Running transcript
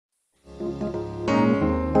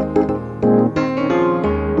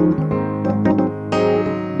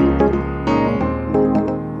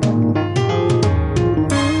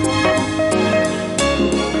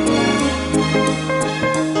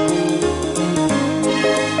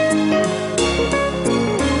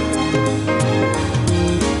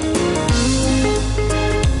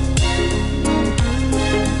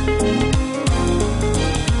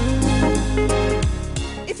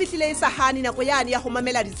sane nako yane ya go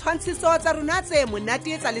mamela ditshwantshiso tsa rona tse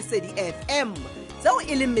monate tsa Lesedi FM tseo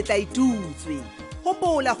e leng metlaitutswe.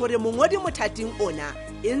 Hopola gore mongodi mothating ona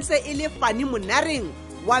e ntse e le Fani Monareng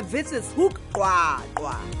wa Wits's Hoek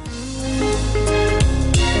Qwaqwa.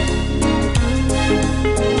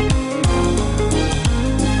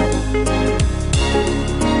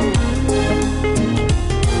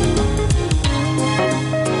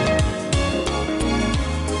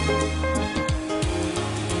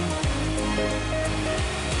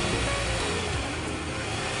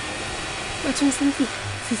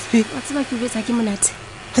 Sispi. What's about you with Akimonat?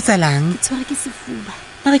 Hatsalang. Sorry, Kisifuba.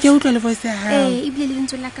 Mara ke utlwa le voice ya hao. Eh, ibile le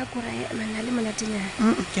ntse la ka kora manale monatela.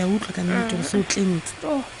 Ke utlwa ka nna to so clean.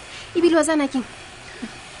 Oh, ibile wa tsana king.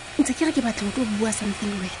 Ntse ke re ke batla go bua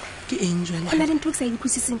something wena. Ke eng jwale? Ona le ntwe ke sa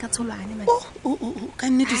ikhusiseng ka tsholwane man. Ka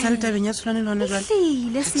nne to sala tabeng ya tsholwane lona jwale.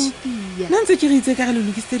 Le Cynthia. Nna ntse ke re itse ka re le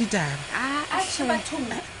lokisitse ditaba. Acha bathong.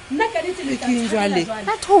 Nna ka ditse le Ke eng jwale?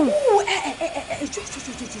 Bathong.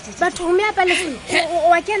 Bathong me apale.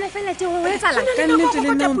 O a kena fela te o etsala. Ka nnete le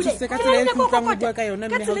nna o ntse ka tsela e tlotlang go bua ka yona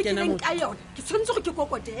mme ha o kena mo. Ke tshwantse go ke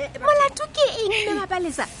kokote. Molato ke eng me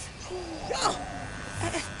mapalesa?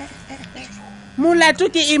 Molato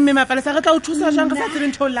ke eng me mapalesa re tla o thusa jang re sa tsebe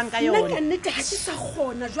ntho o llang ka Nna yona. ka nnete ha ke sa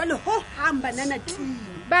kgona jwale ho hang banana tea.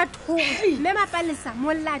 Bathong me mapalesa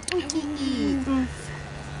molato ke eng?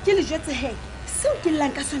 Ke le jetse he. Seo ke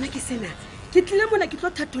llang ka sona ke sena. Ke tlile mona ke tlo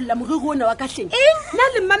thatholla moriri ona wa ka hleng. Nna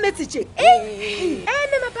le mmametse tje.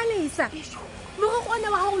 Me mapalesa. Mo go ona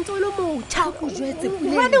wa go ntse o le motha go jwetse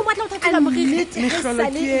puleng. Wena o batla go thatholla moriri. Mehlolo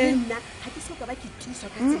ke eng? Ha ke so ka ba ke tswa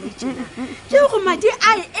ka tsela e tjena. Ke go madi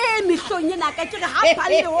ai mehlong ena ka ke re ha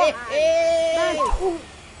phalle ho. Batho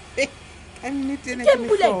Ka nnete ne ke ke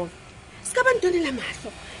mpuleng. mehlolo. Ska ba ntonela mahlo.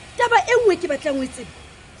 Taba e nngwe ke batlang o etse.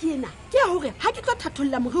 Ke ena ke hore ha ke tlo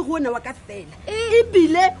thatholla moriri ona wa ka fela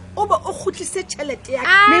ebile o ba o khutlise tšhelete ya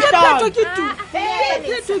Mehlolo. ke tu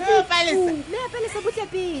Me apalesa butle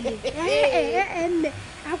pele. Mme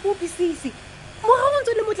a go pisisi. Mo ga o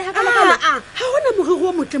ntse le motle ha kana kana. ha hona moriri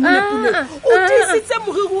o motle mona puleng o tisitse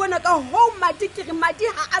moriri ona ka ho madi ke re madi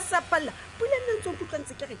ha a sa palla puleng ntse o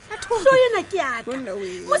tlantse ke re so yena ke ya ka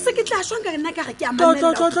mo se ke tla shwa ka nna ka re ke a mamela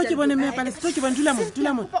Tlo ke bone me apalesa ke bone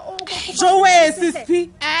dula mo. Joe Sispi.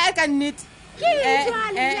 Ka nnete.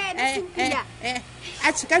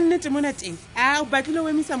 A ka nnete mona teng o batlile o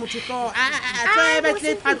emisa motho tlo tlo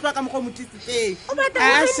batle phatlwa ka mogho motisitseng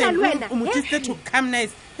o motisitse to come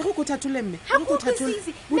nice e go kothathole mme Ha go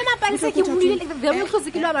pisisi. Me mapalesa ke buile le the mo tlose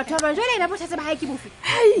ke lo batho ba jole ena bothatse ba ha ke bofe.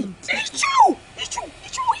 ichu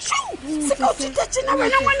se ka tshita tsena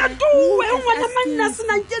wena ngwana tuwe ngwana manna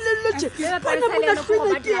sena nkelello tje bona mona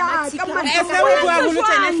hlwele ke ya ka e se o bua go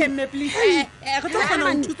lotena hlemme please go tla kgona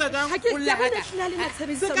go thusa jang o la ga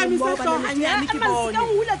se ka mi se so hanyane ke bone ka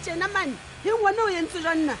hula tsena man he ngwana o yentse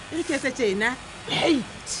jana e ke se tsena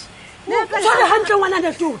tsore hantle ngwana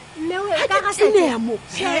da tu Mme o ka ga se ne mo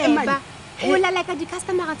Sheba. O lala ka di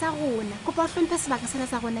customer tsa rona. Kopa o hlomphe sebaka sena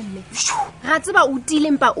sa rona mme. Ra tseba o tile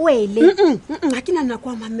mpa o ele. ha ke nana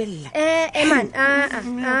kwa mamella Man.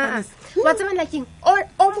 Wa tseba nna keng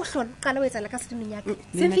o mohlolo qala ho etsa la ka sedimong ya ka.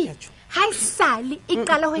 Cynthia. Hai sale e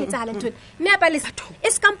qala ho etsa la ntwe. Me apalesa. E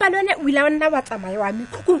skampalo ene o ila nna wa tsamaya wa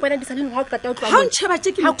mekhukhung bona di sa le ngwa o qata o tloa. ha ntsheba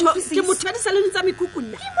tje ke motho a di sa le tsa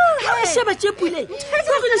mekukunna ha o sheba tje puleng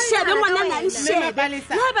go re shebe ngwana na shebe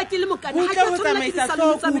na ba ke le mokana ha ke tshola ke sa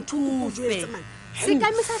le tsa mekukunna Se ka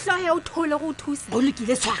misa hloho ya o thole go thusa. o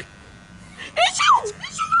lokile tshwara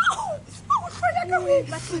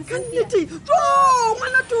kannete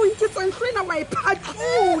ngwana to o nketsang hlwena wa e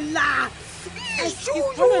phatlhola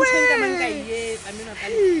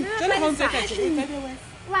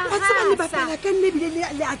wa tseba le bapala ka nne bile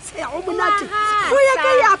le a tsheya o monate go ya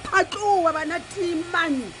ka ya phatloa bana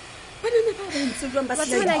timane banana ba bantse jwang ba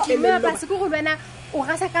Tsena ke me ba se go go lwana o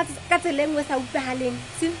ga sa ka tselengwe sa utlwahaleng.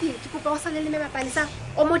 Cynthia ke kopa o sa le me mapalesa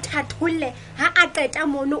o mo thatholle ha a qeta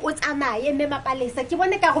mono o tsamaye me mapalesa ke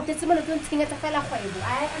bone ka go tletse mo le tshenyetsa fela kgwebo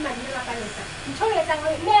a mane me mapalesa ntho le tlang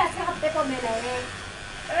le a se ga pekomela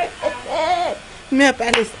me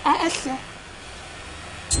apalesa ahla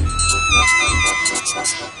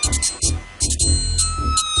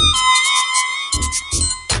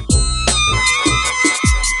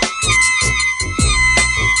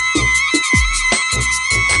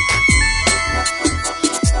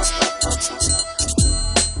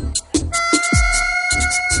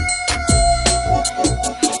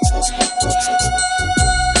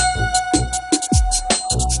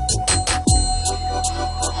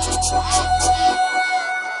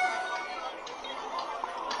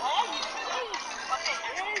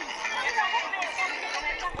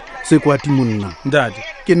Sekwati monna Ndade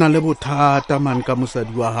ke na le bothata man ka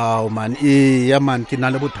mosadi wa hao man ya man ke na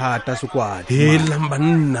le bothata sekwadi helang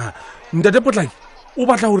banna ntate Potlaki o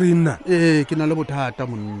batla o re nna ke na le bothata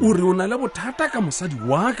monna o re o na le bothata ka mosadi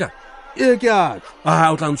wa ka ke a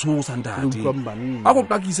o tla ntshosa ntate utlwang banna a go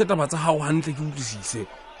pakise taba tsa hao hantle ke utlwisise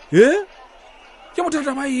ke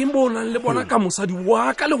bothata ba eng bo nang le bona ka mosadi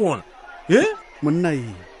wa ka le bona monna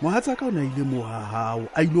mohatsaka o na ile mo ha hao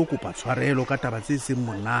a ile kopa tshwarelo ka taba tse seng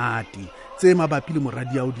monate tse mabapi le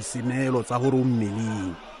moradi ya o disenelo tsa gore o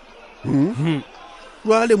mmeleng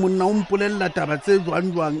jwale monna o mpolella taba tse jwang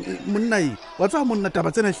monna wa tsa monna taba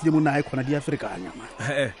tsena hlile monna a khona di Afrikanya man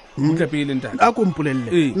butla pele ntate a ko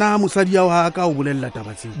mpolelle na mosadi ya wa ka o bolella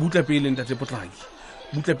taba tse butla pele ntate Potlaki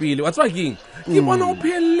butla pele wa tswa keng ke bona o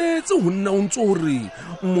phelletse ho nna o ntso re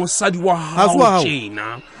mosadi wa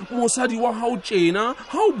hao tjena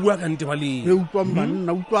ha o bua ka ntebaleng e utlwa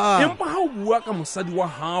banna utlwa empa ha o bua ka mosadi wa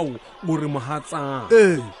hao o re mohatsa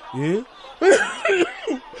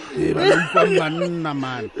ba utlwa banna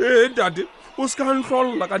man ntate o ska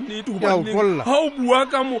nhlolla ka nnete hobane ha o bua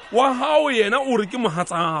ka wa hao yena o re ke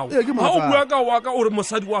mohatsao ha o bua ka wa ka o re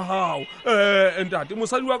mosadi wa hao ntate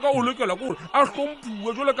mosadi wa ka o lokela gore a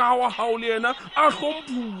hlomphuwe jwale ka wa hao le yena a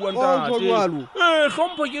hlomphuwa ntate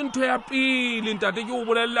hlompho ke ntho ya pele ntate ke o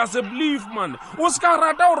bolella se belief man o ska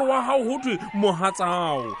rata gore wa hao ho thwe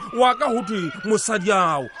mohatsao wa ka ho thwe mosadi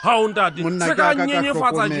ao ha o ntate se ka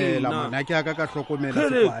nyenyefatsa jena monna ke aka ka hlokomela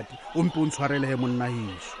sekwadi o mpe o ntshwarele he monna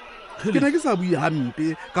heso ke ne ke sa bue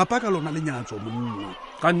hampe kapa ka lona lenyatso monna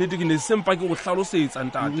ka nnete ke ne sempa ke go hlalosetsa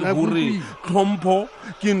ntate gore tlhompho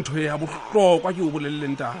ke ntho ya bohlokwa ke o bolelle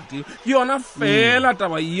ntate ke yona fela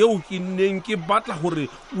taba yeo ke nneng ke batla gore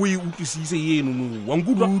o e utlwisise eno no wa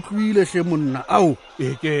nkutlwa utlwile hle monna ao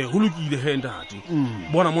ke go lokile he ntate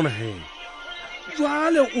bona mona he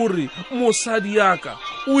jwale o re mosadi yaka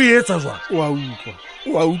o etsa jwang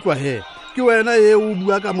wa utlwa he ke wena o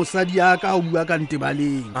bua ka mosadi ya ka o bua ka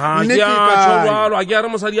ntebaleng nne ke jwalo a ke re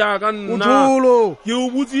mosadi ya ka nna ke o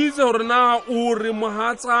butsitse gore na o re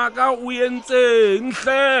mohatsaka o entse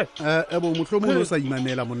nhle bo mohlomong o sa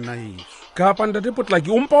imamela monna heso kapa ntate Potlaki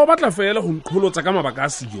o mpa o batla fela go nqholotsa ka mabaka a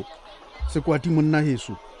siyo sekwati monna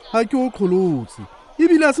heso ha ke o qholotse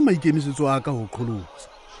ebile a se maikemisetso a ka ho qholotsa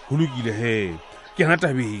go lokile he ke na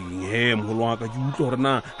tabeng he mogolo wa ka ke utlwa gore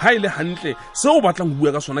na ha ile hantle seo o batlang go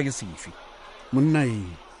bua ka sona ke sefe monna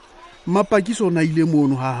mapakiso na ile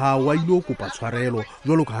mono ha hao wa ile o kopa tshwarelo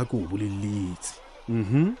jwalo ka ha ke o bolelletse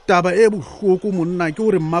taba e bohloko monna ke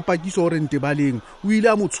gore mapakiso o re ntebaleng o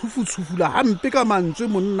ile a mo tshufutshufula hampe ka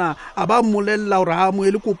mantswe monna a ba mmolella gore ha mo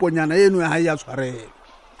ele koponyana eno ya hae ya tshwarelo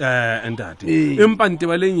ntate empa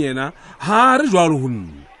ntebaleng yena ha re jwalo ho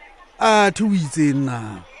nna a the o itseng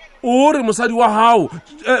na o re mosadi wa hao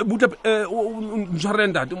butla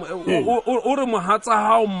ntshwarele ntate o re mohatsa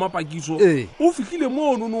hao mmapakiso o fihlile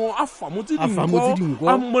mono no a famotse dinko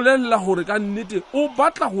a mmolella gore ka nnete o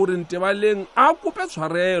batla gore ntebaleng a kope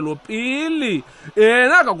tshwarelo pele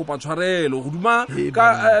ena ka kopa tshwarelo goduma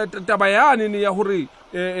ka taba yane ne ya gore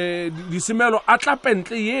disemelo a tla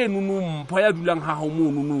pentle yeno no mpho ya dulang ha hao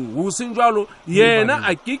mono no ho seng jwalo yena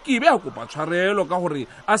a kekibe a kopa tshwarelo ka gore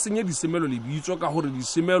a senye disemelo le bitso ka gore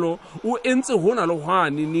disemelo o entse hona le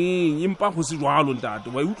hwane neng empa go se jwalo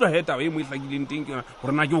ntate wa utlwa he taba e mo ihlakileng teng ke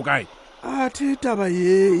gore na ke o kae a the taba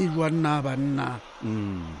ye e jwanna banna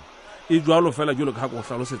e jwalo fela jwalo ka go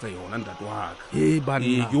hlalosetsa yona ntate wa ka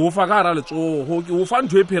banna ke o fa ka ra letsoho ke o fa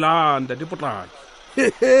ntho e phelang ntate Potlaki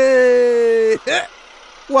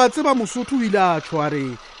wa tseba mosotho o ile a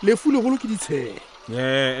tshware lefu legolo ke ditshele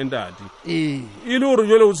ntate e le gore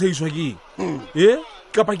jwale o tsheiswa ke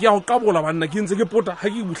kapa ke a go qabola banna ke ntse ke pota ha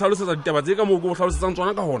ke buhlalosetsa ditaba tse ka moo ke go hlalosetsang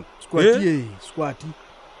tsona ka hona squati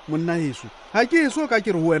monna heso ha ke eso ka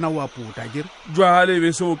ke re wena o a pota ke re jwale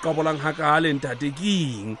be se o qabolang ha ka le ntate ke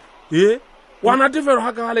eng wa natefelo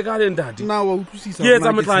ha ka le ntate na wa utlwisisa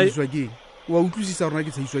wa utlwisisa rona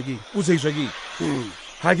ke tsheiswa ke o tsheiswa ke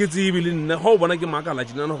ha ke tsebe le nna ha o bona ke makala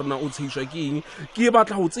dinana gore na o tsheiswa ke eng ke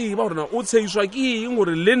batla go tseba gore na o tsheiswa ke eng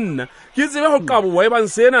gore le nna ke tsebe go qabowa e bang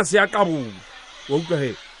sena se ya qabowa wa utlwa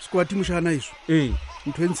he sekwati moshana eso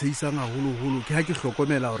ntho e ntsheisang haholoholo ke ha ke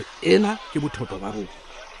hlokomela gore ena ke bothoto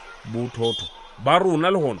ba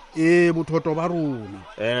rona le gona bothoto ba rona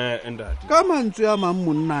ntate ka mantswe a mang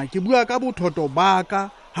monna ke bua ka bothoto ba ka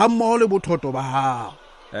ha mmoho le bothoto ba hao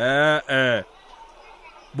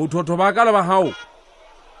bothoto ba ka le ba hao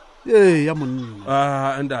ya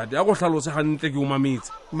monna ntate a go hlalose gantle ke o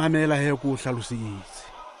mametse mamela he ko o hlalositse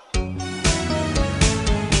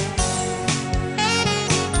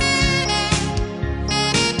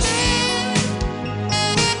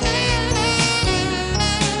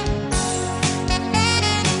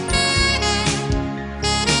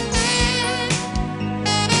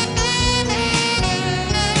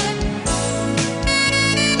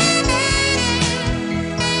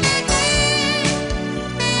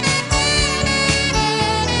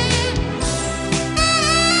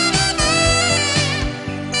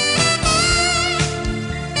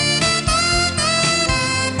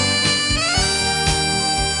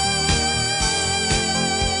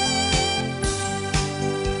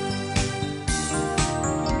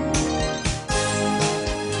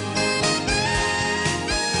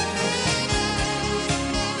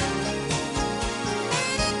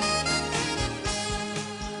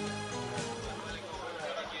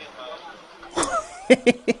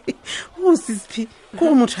o sisiphi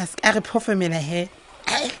ko motho a se a re phofemela he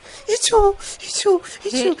Icho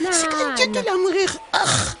ke la morege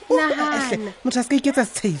motho a se ka iketsa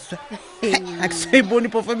setheiswa a ke sa e bone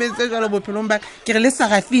performance e jalo bophelong ba ke re le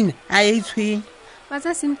Sarafina a e tshweng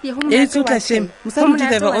Watsa Cynthia ho e tsotla shem mosadi di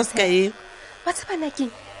dira Oscar e Watsa bana ke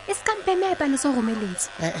e se kampe me ba le so romeletse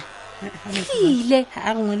ile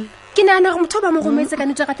ha ngwe ke nana go motho ba mo rometse ka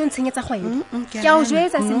ntswa ka tsenyetsa kgwebo ke a o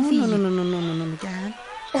jwetsa Cynthia no ke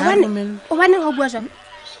ha o bane go bua jang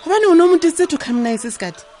gobane o ne o motise to come nice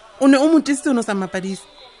skati o ne o motise o no sa mapadisi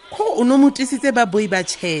ko o no motisitse ba boi ba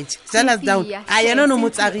church jala down a yena no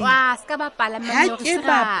motsari wa ska ba pala ha ke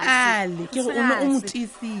bapale ke o ne o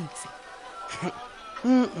motisitse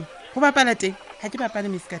go bapala teng ha ke bapale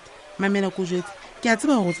miskati mamela ko jwetse ke a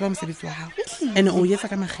tseba go tswa mosebetsi wa hao ene o yetsa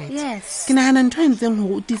ka magetse ke nahana ntho e ntseng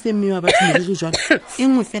gore o tise mme wa batho mo jwang e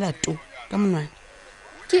nngwe fela to ka monwana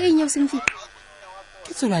ke eng yo Cynthia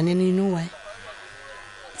ke tsolwane ne no why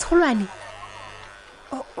Tholwane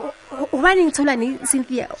o bane Tholwane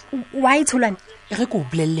Cynthia why Tholwane e re ko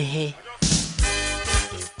bolelle he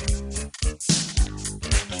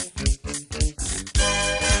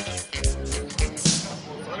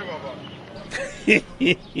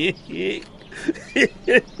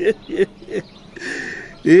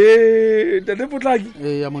Tate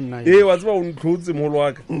Potlaki ya monna wa tseba o ntlhotse mogolo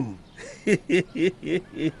wa ka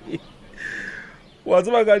wa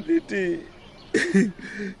tseba ka nnete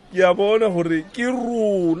ke a bona gore ke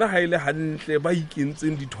rona ga ile hantle ba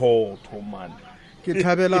ikentseng dithotho man ke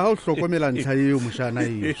thabela ha o hlokomela ntlha eo moshana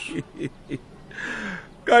eso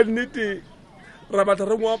ka nnete ra batla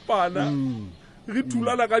re ngwapana re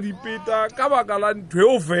thulana ka dipeta ka baka la ntho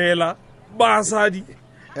eo fela basadi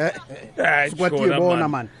sekwati e bona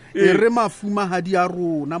man e re mafumahadi a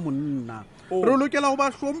rona monna re lokela go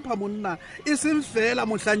ba hlompha monna e seng fela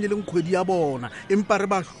mohlang e leng kgwedi ya bona empa re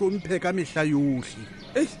ba hlomphe ka mehla yohle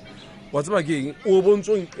wa tseba ke eng o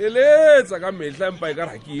bontsong eletsa ka mehla empa e ka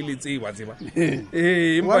ra ke eletse wa tseba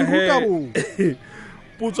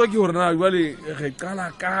potso ke gore na jwale re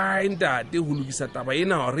qala kae ntate go lokisa taba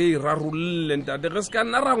ena re e rarolle ntate re se ka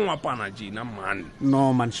nna ra ngwapana tjena man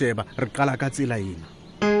no man sheba re qala ka tsela ena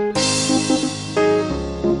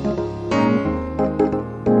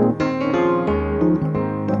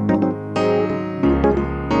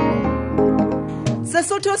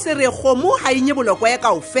Sesotho se re kgomo ha inye boloko ya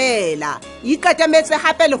kaofela ikatametse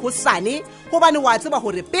hape le hosane hobane wa tseba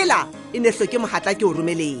hore pela e ne hloke mohatla ke o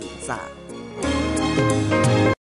romeletsa